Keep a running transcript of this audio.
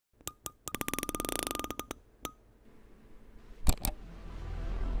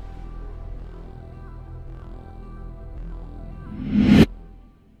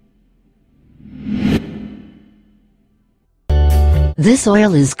This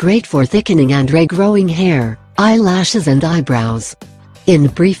oil is great for thickening and regrowing hair, eyelashes and eyebrows. In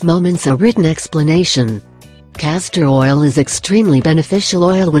brief moments, a written explanation. Castor oil is extremely beneficial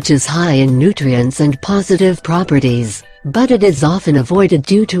oil which is high in nutrients and positive properties, but it is often avoided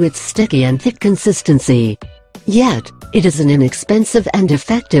due to its sticky and thick consistency. Yet, it is an inexpensive and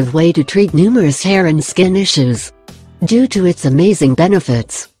effective way to treat numerous hair and skin issues. Due to its amazing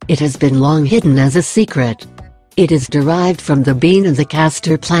benefits, it has been long hidden as a secret. It is derived from the bean of the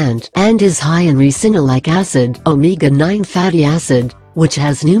castor plant and is high in ricinoleic acid, omega-9 fatty acid, which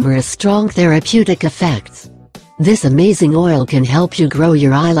has numerous strong therapeutic effects. This amazing oil can help you grow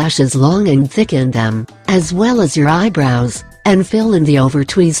your eyelashes long and thicken them, as well as your eyebrows, and fill in the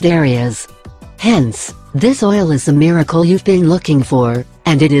over-tweezed areas. Hence, this oil is the miracle you've been looking for,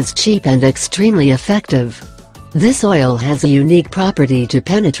 and it is cheap and extremely effective. This oil has a unique property to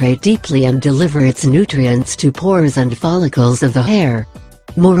penetrate deeply and deliver its nutrients to pores and follicles of the hair.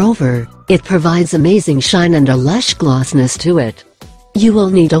 Moreover, it provides amazing shine and a lush glossness to it. You will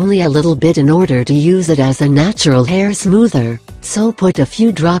need only a little bit in order to use it as a natural hair smoother, so put a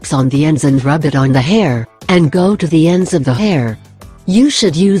few drops on the ends and rub it on the hair, and go to the ends of the hair. You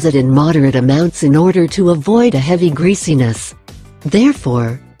should use it in moderate amounts in order to avoid a heavy greasiness.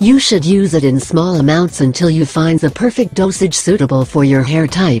 Therefore, you should use it in small amounts until you find the perfect dosage suitable for your hair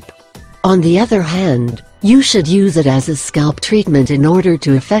type. On the other hand, you should use it as a scalp treatment in order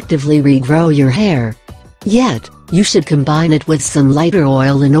to effectively regrow your hair. Yet, you should combine it with some lighter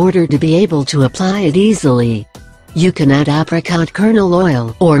oil in order to be able to apply it easily. You can add apricot kernel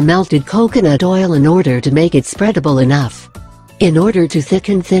oil or melted coconut oil in order to make it spreadable enough. In order to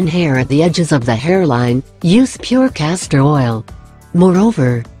thicken thin hair at the edges of the hairline, use pure castor oil.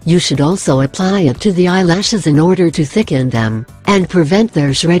 Moreover, you should also apply it to the eyelashes in order to thicken them, and prevent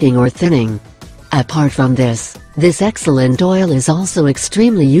their shredding or thinning. Apart from this, this excellent oil is also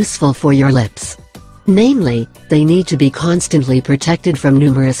extremely useful for your lips. Namely, they need to be constantly protected from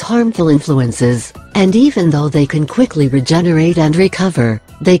numerous harmful influences, and even though they can quickly regenerate and recover,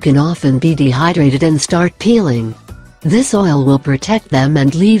 they can often be dehydrated and start peeling. This oil will protect them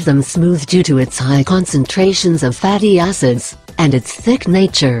and leave them smooth due to its high concentrations of fatty acids, and its thick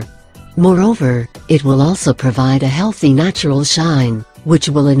nature. Moreover, it will also provide a healthy natural shine, which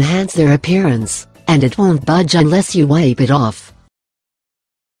will enhance their appearance, and it won't budge unless you wipe it off.